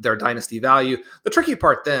their dynasty value. The tricky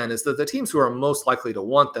part then is that the teams who are most likely to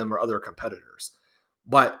want them are other competitors.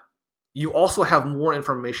 But you also have more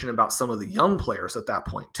information about some of the young players at that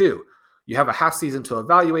point too. You have a half season to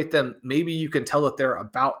evaluate them. Maybe you can tell that they're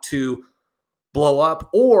about to blow up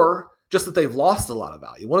or just that they've lost a lot of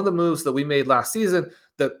value. One of the moves that we made last season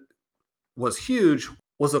that was huge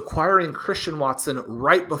was acquiring Christian Watson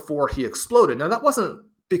right before he exploded. Now, that wasn't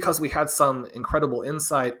because we had some incredible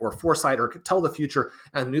insight or foresight or could tell the future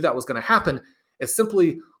and knew that was going to happen. It's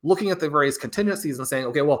simply looking at the various contingencies and saying,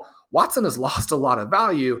 okay, well, Watson has lost a lot of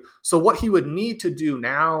value. So what he would need to do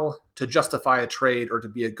now to justify a trade or to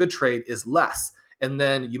be a good trade is less. And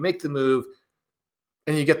then you make the move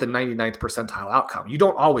and you get the 99th percentile outcome. You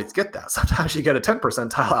don't always get that. Sometimes you get a 10th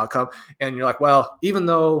percentile outcome and you're like, well, even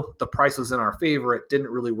though the price was in our favor, it didn't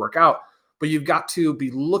really work out. But you've got to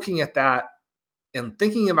be looking at that and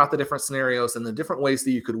thinking about the different scenarios and the different ways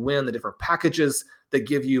that you could win, the different packages that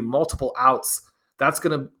give you multiple outs. That's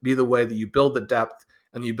going to be the way that you build the depth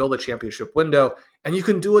and you build a championship window. And you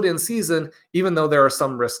can do it in season, even though there are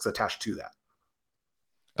some risks attached to that.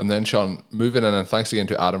 And then, Sean, moving in, and thanks again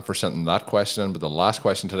to Adam for sending that question in. But the last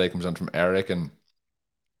question today comes in from Eric. And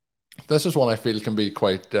this is one I feel can be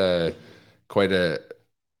quite a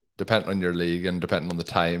depending on your league and depending on the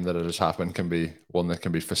time that it has happened, can be one that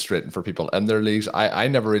can be frustrating for people in their leagues. I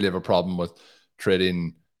never really have a problem with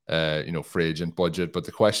trading, free agent budget, but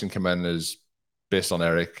the question came in is based on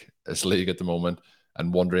Eric's league at the moment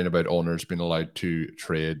and wondering about owners being allowed to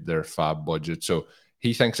trade their fab budget. So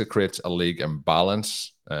he thinks it creates a league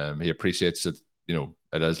imbalance. He appreciates that,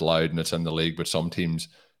 it is loud and it's in the league, but some teams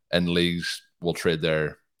in leagues will trade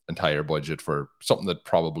their entire budget for something that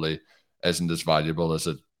probably isn't as valuable as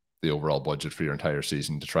the overall budget for your entire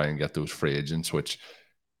season to try and get those free agents, which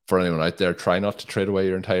for anyone out there, try not to trade away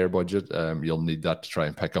your entire budget. You'll need that to try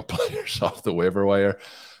and pick up players off the waiver wire.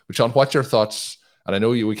 But Sean, what's your thoughts? And I know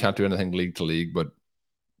we can't do anything league to league, but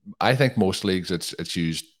I think most leagues it's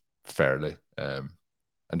used fairly. And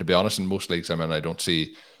to be honest, in most leagues I'm in, I don't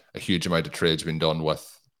see a huge amount of trades being done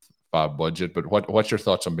with fab budget. But what's your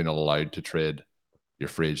thoughts on being allowed to trade your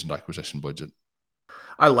free agent acquisition budget?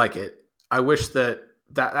 I like it. I wish that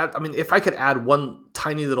I mean, if I could add one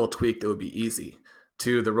tiny little tweak that would be easy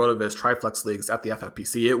to the RotoViz Triflex leagues at the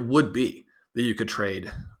FFPC, it would be that you could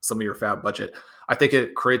trade some of your fab budget. I think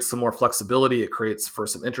it creates some more flexibility. It creates for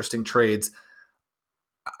some interesting trades.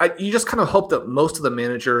 You just kind of hope that most of the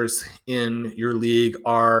managers in your league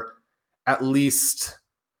are at least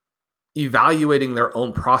evaluating their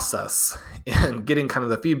own process and getting kind of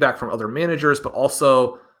the feedback from other managers, but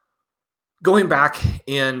also going back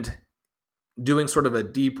and doing sort of a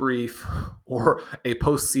debrief or a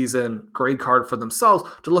postseason grade card for themselves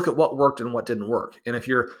to look at what worked and what didn't work. And if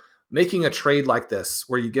you're making a trade like this,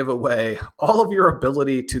 where you give away all of your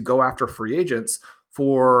ability to go after free agents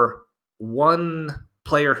for one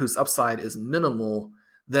player whose upside is minimal,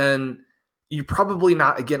 then you're probably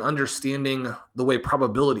not, again, understanding the way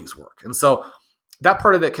probabilities work. And so that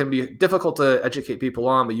part of it can be difficult to educate people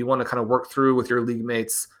on, but you want to kind of work through with your league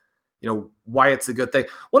mates, why it's a good thing.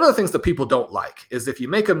 One of the things that people don't like is if you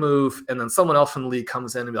make a move and then someone else from the league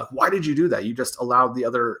comes in and be like, why did you do that? You just allowed the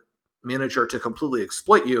other manager to completely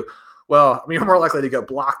exploit you. Well, I mean, you're more likely to get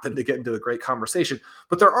blocked than to get into a great conversation.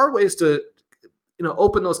 But there are ways to,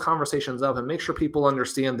 open those conversations up and make sure people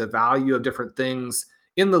understand the value of different things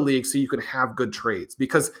in the league so you can have good trades.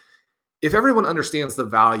 Because if everyone understands the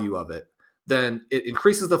value of it, then it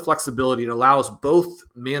increases the flexibility. It allows both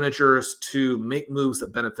managers to make moves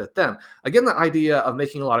that benefit them. Again, the idea of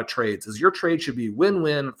making a lot of trades is your trade should be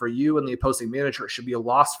win-win for you and the opposing manager. It should be a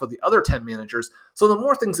loss for the other 10 managers. So the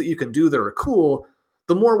more things that you can do that are cool,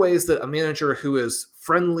 the more ways that a manager who is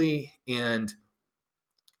friendly and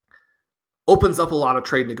opens up a lot of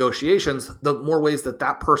trade negotiations, the more ways that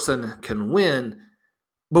that person can win.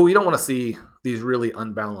 But we don't want to see these really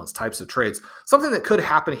unbalanced types of trades. Something that could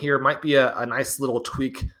happen here might be a nice little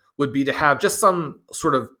tweak would be to have just some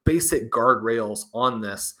sort of basic guardrails on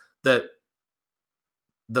this, that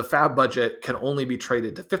the fab budget can only be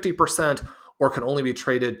traded to 50% or can only be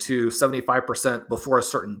traded to 75% before a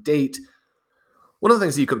certain date. One of the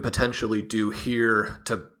things you can potentially do here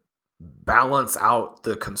to balance out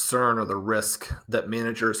the concern or the risk that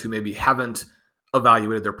managers who maybe haven't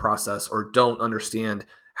evaluated their process or don't understand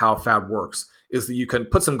how fab works is that you can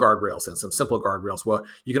put some guardrails in, some simple guardrails. Well,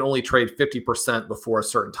 you can only trade 50% before a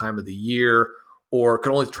certain time of the year, or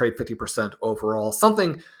can only trade 50% overall,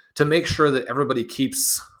 something to make sure that everybody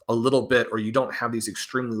keeps a little bit, or you don't have these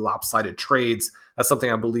extremely lopsided trades. That's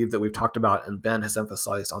something I believe that we've talked about and Ben has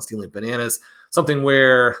emphasized on Stealing Bananas, something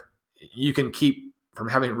where you can keep from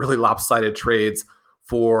having really lopsided trades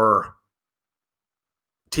for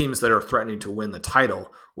teams that are threatening to win the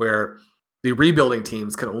title, where the rebuilding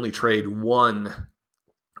teams can only trade one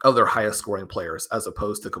of their highest scoring players, as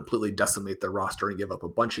opposed to completely decimate their roster and give up a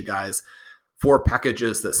bunch of guys for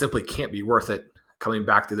packages that simply can't be worth it coming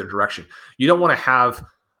back to their direction. You don't want to have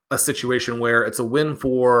a situation where it's a win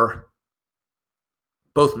for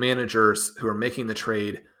both managers who are making the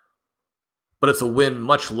trade, but it's a win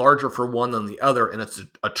much larger for one than the other, and it's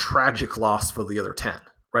a tragic loss for the other 10,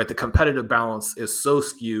 right? The competitive balance is so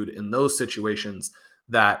skewed in those situations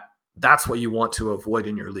that that's what you want to avoid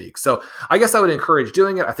in your league. So I guess I would encourage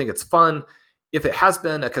doing it. I think it's fun. If it has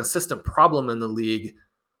been a consistent problem in the league,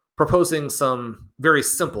 proposing some very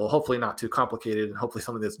simple, hopefully not too complicated, and hopefully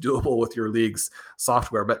something that's doable with your league's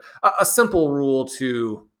software, but a simple rule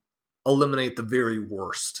to eliminate the very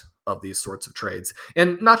worst of these sorts of trades.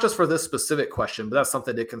 And not just for this specific question, but that's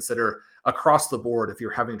something to consider across the board if you're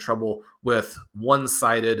having trouble with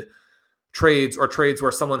one-sided trades, or trades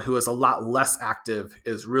where someone who is a lot less active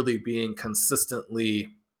is really being consistently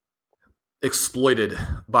exploited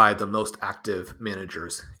by the most active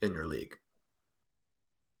managers in your league.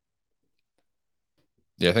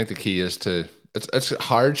 Yeah, I think the key is it's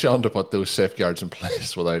hard, Sean, to put those safeguards in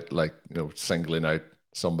place without singling out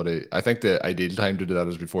somebody. I think the ideal time to do that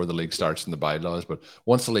is before the league starts in the bylaws, but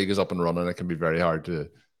once the league is up and running, it can be very hard to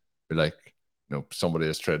be like, somebody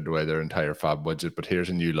has traded away their entire fab budget, but here's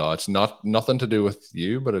a new law. It's nothing to do with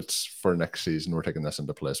you, but it's for next season. We're taking this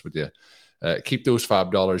into place with you. Keep those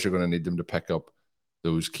fab dollars. You're going to need them to pick up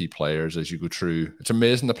those key players as you go through. It's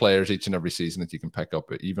amazing the players each and every season that you can pick up,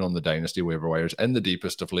 even on the dynasty waiver wires in the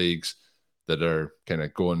deepest of leagues that are kind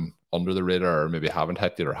of going under the radar or maybe haven't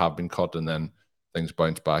hit yet or have been cut, and then things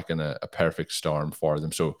bounce back in a perfect storm for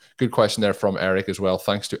them. So good question there from Eric as well.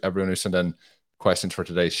 Thanks to everyone who sent in questions for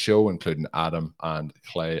today's show, including Adam and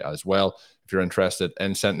Clay as well. If you're interested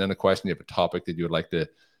in sending in a question, you have a topic that you would like to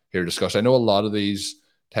hear discussed. I know a lot of these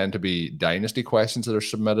tend to be dynasty questions that are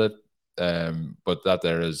submitted. But that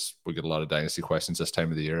there is, we get a lot of dynasty questions this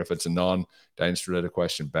time of the year. If it's a non-dynasty related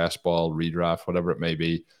question, best ball, redraft, whatever it may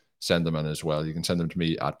be, send them in as well. You can send them to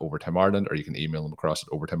me at Overtime Ireland, or you can email them across at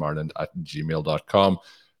overtimeireland@gmail.com.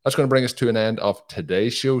 That's going to bring us to an end of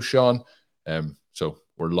today's show, Sean. So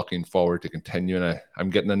we're looking forward to continuing.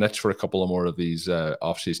 I'm getting a niche for a couple of more of these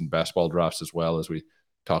off-season best ball drafts as well as we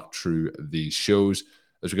talk through these shows.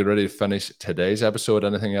 As we get ready to finish today's episode,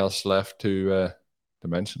 anything else left to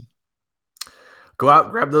mention? Go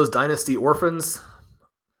out, grab those dynasty orphans,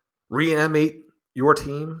 reanimate your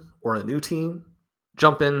team or a new team.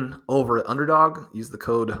 Jump in over at Underdog, use the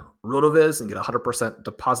code RotoViz and get a 100%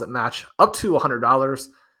 deposit match up to $100.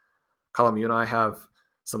 Colin, you and I have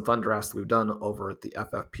some fun drafts we've done over at the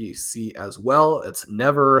FFPC as well. It's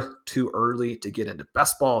never too early to get into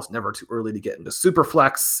best ball. It's never too early to get into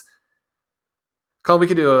Superflex. Colin, we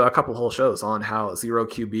could do a couple whole shows on how zero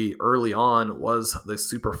QB early on was the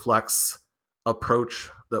Superflex approach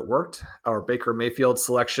that worked. Our Baker Mayfield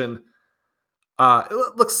selection,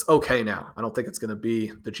 it looks okay now. I don't think it's going to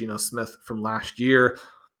be the Geno Smith from last year,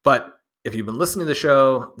 but if you've been listening to the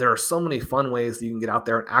show, there are so many fun ways that you can get out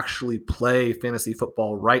there and actually play fantasy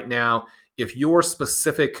football right now. If your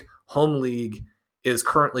specific home league is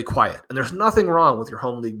currently quiet, and there's nothing wrong with your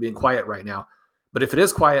home league being quiet right now, but if it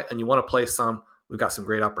is quiet and you want to play some, we've got some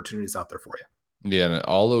great opportunities out there for you. Yeah, and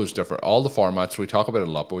all the formats, we talk about it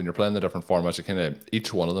a lot, but when you're playing the different formats, it kind of,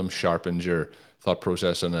 each one of them sharpens your thought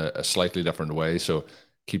process in a slightly different way. So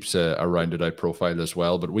keeps a rounded out profile as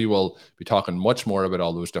well. But we will be talking much more about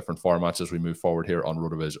all those different formats as we move forward here on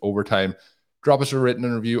RotoViz Overtime. Drop us a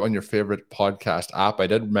written review on your favorite podcast app. I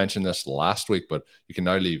did mention this last week, but you can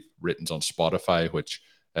now leave writtens on Spotify, which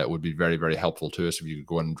would be very, very helpful to us. If you could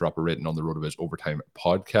go in and drop a written on the RotoViz Overtime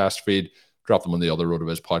podcast feed, drop them on the other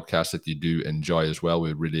RotoViz podcasts that you do enjoy as well.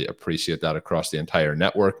 We'd really appreciate that across the entire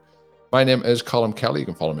network. My name is Colin Kelly. You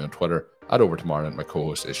can follow me on Twitter at Overtomorrow, and my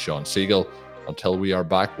co-host is Sean Siegel. Until we are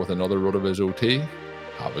back with another RotoViz OT,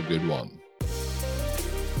 have a good one.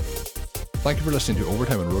 Thank you for listening to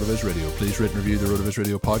Overtime on RotoViz Radio. Please rate and review the RotoViz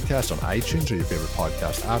Radio podcast on iTunes or your favorite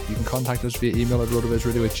podcast app. You can contact us via email at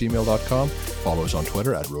rotovizradio@gmail.com. Follow us on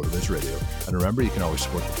Twitter at RotoViz Radio. And remember, you can always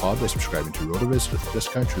support the pod by subscribing to RotoViz with a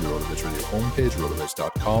discount through the RotoViz Radio homepage,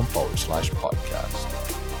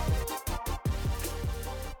 rotoviz.com/podcast.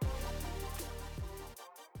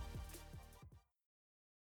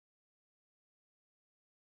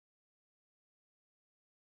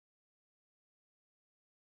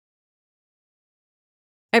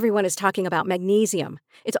 Everyone is talking about magnesium.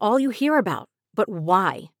 It's all you hear about. But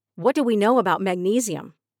why? What do we know about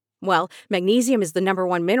magnesium? Well, magnesium is the number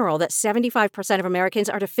one mineral that 75% of Americans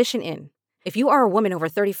are deficient in. If you are a woman over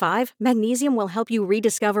 35, magnesium will help you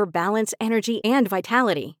rediscover balance, energy, and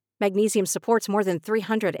vitality. Magnesium supports more than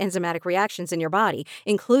 300 enzymatic reactions in your body,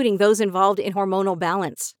 including those involved in hormonal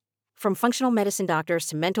balance. From functional medicine doctors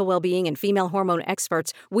to mental well-being and female hormone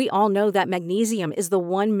experts, we all know that magnesium is the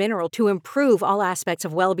one mineral to improve all aspects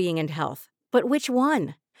of well-being and health. But which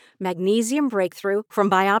one? Magnesium Breakthrough from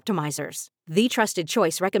Bioptimizers, the trusted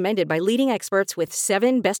choice recommended by leading experts with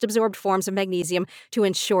 7 best-absorbed forms of magnesium to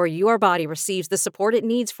ensure your body receives the support it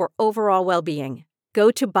needs for overall well-being. Go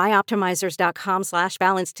to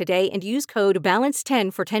bioptimizers.com/balance today and use code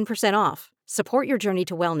BALANCE10 for 10% off. Support your journey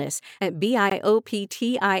to wellness at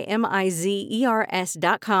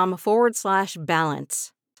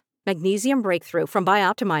bioptimizers.com/balance. Magnesium Breakthrough from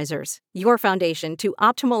Bioptimizers, your foundation to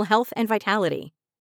optimal health and vitality.